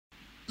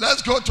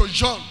Let's go to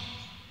John.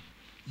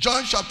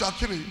 John chapter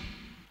 3.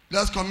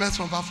 Let's commence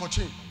from verse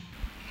 14.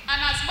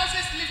 And as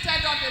Moses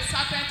lifted up the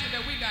serpent in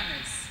the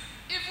wilderness,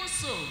 even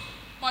so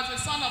must the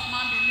Son of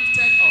Man be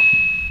lifted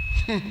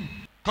up.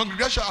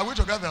 Congregation, are we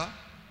together?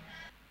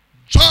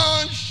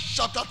 John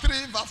chapter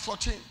 3 verse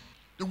 14.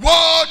 The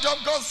word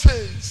of God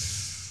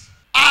says,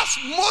 as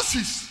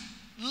Moses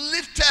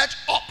lifted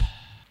up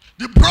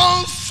the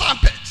bronze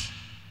serpent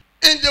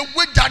in the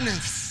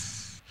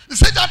wilderness. He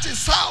said that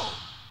is how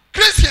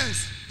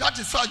Christians, that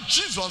is how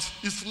Jesus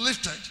is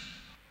lifted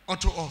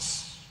unto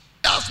us.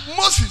 As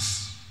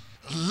Moses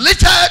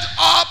lifted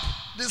up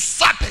the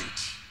serpent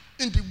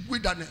in the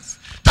wilderness,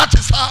 that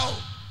is how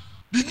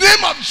the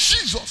name of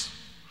Jesus,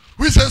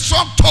 who is a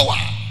strong tower,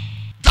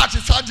 that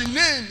is how the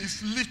name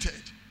is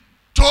lifted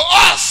to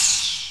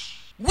us,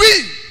 we,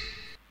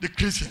 the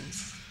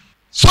Christians.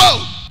 So,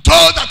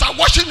 those that are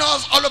watching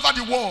us all over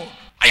the world,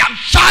 I am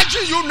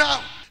charging you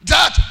now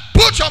that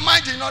put your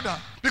mind in order,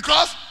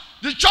 because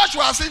the church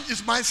we are seeing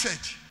is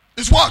mindset.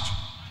 It's what?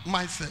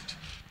 Mindset.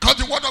 Because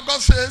the word of God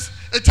says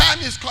a time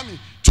is coming.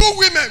 2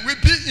 women will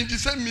be in the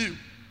same meal.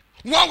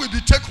 One will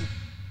be taken.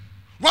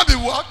 One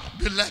will what?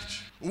 Be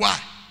left. Why?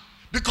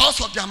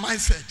 Because of their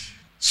mindset.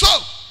 So,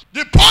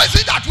 the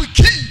poison that we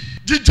kill,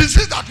 the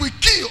disease that we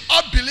kill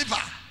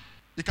unbeliever,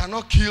 it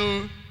cannot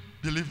kill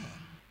believer.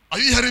 Are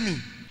you hearing me?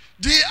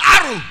 The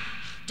arrow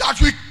that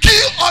we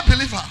kill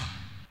unbeliever,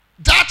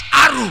 that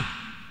arrow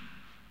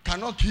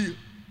cannot kill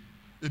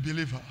a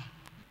believer.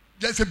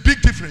 There's a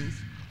big difference.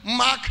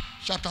 Mark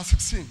chapter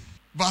 16,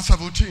 verse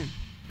 17.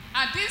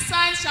 And these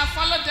signs shall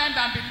follow them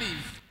that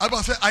believe. I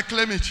will say, I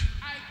claim it.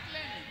 I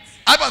claim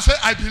it. I will say,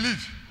 I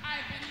believe. I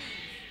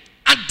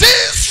believe. And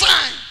this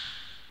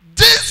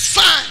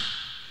sign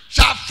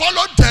shall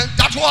follow them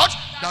that what?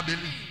 That believe.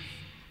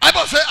 I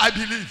will say, I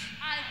believe.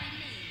 I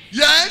believe.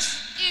 Yes.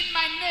 In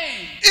my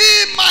name.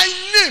 In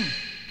my name.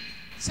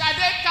 Shall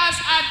they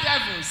cast out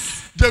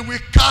devils? They will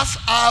cast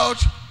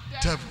out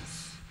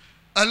devils.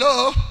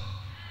 Hello?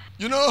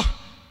 You know,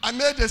 I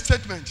made a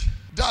statement.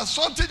 There's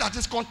something that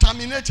is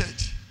contaminated,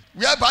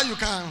 whereby you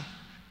can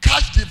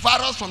catch the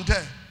virus from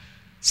there.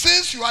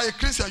 Since you are a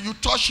Christian, you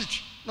touch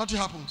it, nothing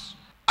happens.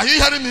 Are you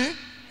hearing me?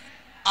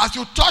 As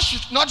you touch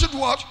it, nothing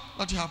what?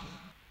 Nothing happens.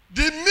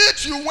 The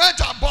meat you went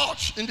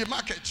about in the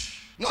market,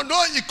 no,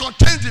 it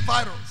contains the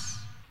virus.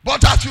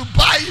 But as you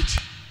buy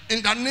it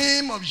in the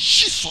name of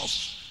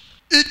Jesus,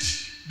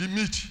 eat the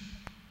meat,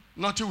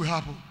 nothing will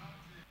happen.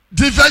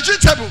 The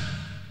vegetable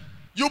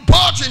you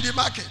bought in the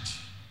market,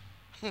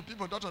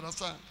 people don't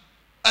understand.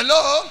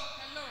 Hello?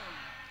 Hello.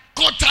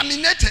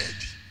 Contaminated.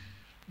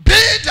 Be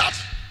that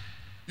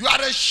you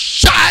are a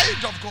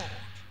child of God.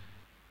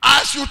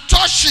 As you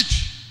touch it,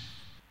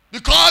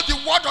 because the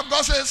word of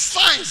God says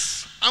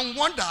signs and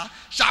wonder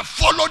shall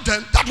follow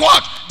them that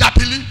what? That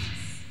believe.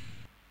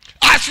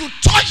 As you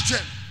touch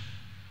them,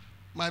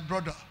 my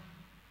brother,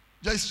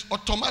 there is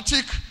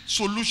automatic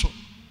solution.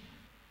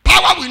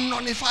 Power will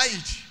nullify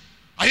it.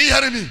 Are you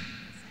hearing me?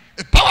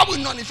 A power will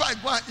nullify it.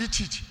 Go and eat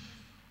it.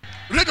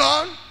 Read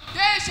on.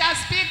 They shall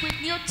speak with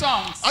new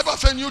tongues. I will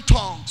say new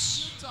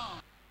tongues. New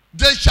tongues.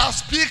 They shall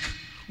speak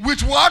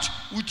with what?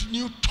 With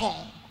new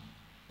tongue.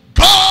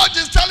 God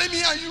is telling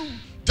me and you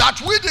that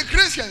we the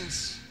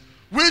Christians,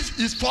 with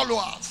his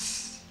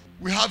followers,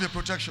 we have a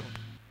protection.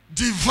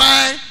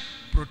 Divine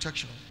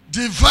protection.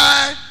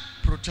 Divine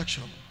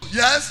protection.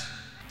 Yes?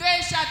 They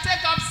shall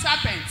take up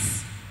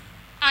serpents,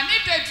 and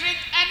if they drink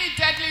any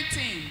deadly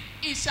thing,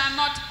 it shall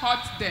not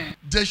hurt them.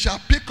 They shall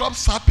pick up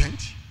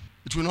serpent,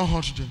 it will not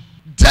hurt them.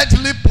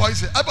 Deadly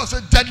poison. I must say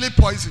deadly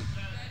poison.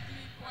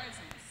 Deadly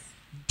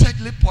poisons.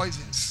 Deadly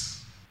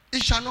poisons.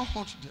 It shall not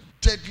hurt them.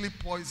 Deadly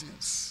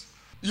poisons.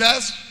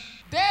 Yes?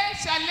 They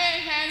shall lay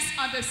hands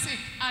on the sick,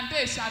 and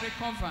they shall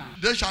recover.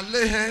 They shall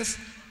lay hands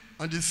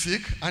on the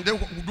sick, and they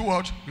will do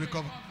what?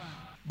 Recover.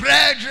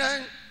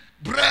 Brethren,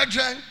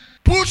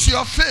 put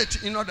your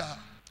faith in order.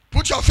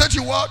 Put your faith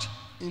in what?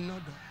 In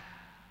order.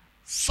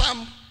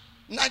 Psalm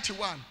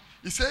 91.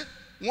 He said,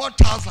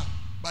 1,000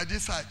 by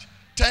this side,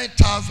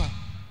 10,000.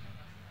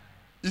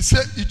 He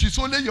said, it is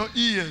only your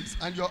ears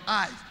and your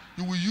eyes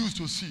you will use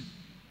to see.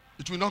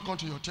 It will not come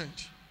to your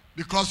tent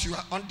because you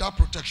are under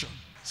protection.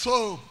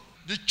 So,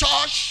 the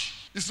church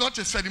is not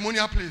a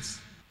ceremonial place.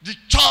 The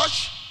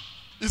church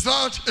is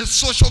not a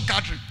social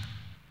gathering.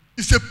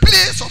 It's a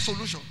place of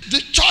solution.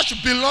 The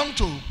church belongs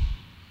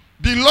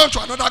to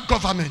another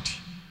government.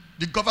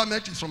 The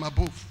government is from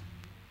above.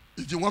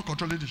 It's the one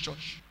controlling the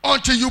church.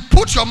 Until you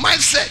put your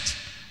mindset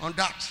on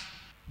that,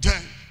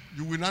 then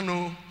you will not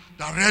know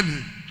that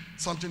really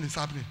something is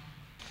happening.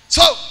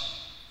 So,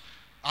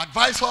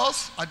 advise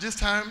us at this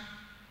time,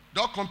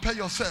 don't compare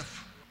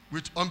yourself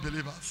with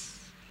unbelievers.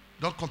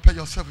 Don't compare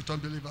yourself with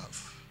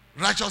unbelievers.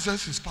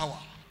 Righteousness is power.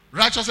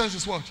 Righteousness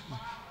is what?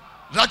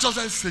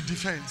 Righteousness is a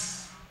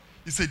defense.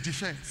 It's a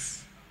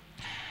defense.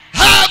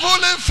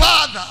 Heavenly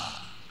Father,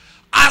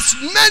 as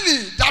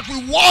many that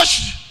we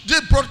watch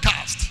this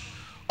broadcast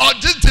or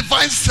this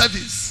divine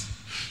service,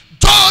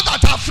 those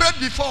that are afraid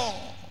before,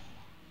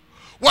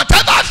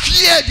 whatever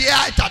fear they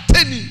are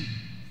entertaining,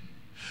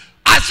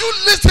 As you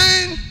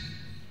listen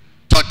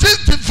to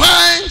this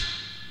divine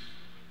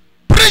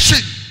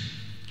preaching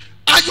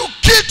and you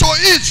key to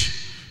it,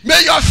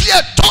 may your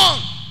fear turn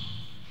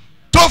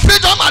to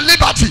freedom and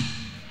liberty.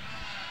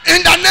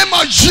 In the name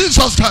of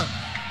Jesus Christ.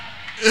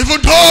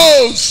 Even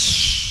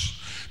those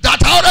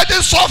that are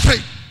already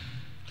suffering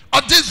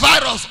of this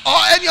virus or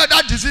any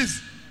other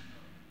disease.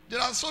 There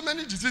are so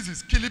many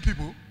diseases killing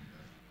people.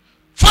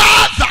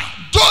 Father,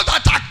 those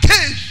that are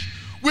caged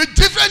with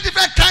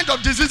different kinds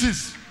of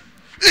diseases,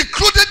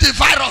 including the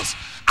virus,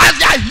 as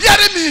they are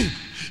hearing me,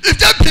 if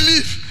they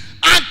believe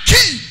and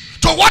key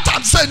to what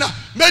I'm saying now,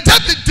 may they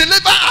be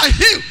delivered and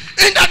healed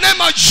in the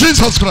name of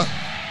Jesus Christ.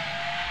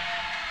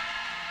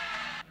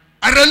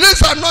 I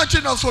release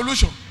anointing of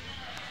solution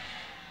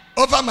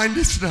over my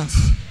listeners,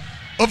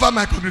 over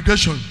my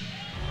congregation.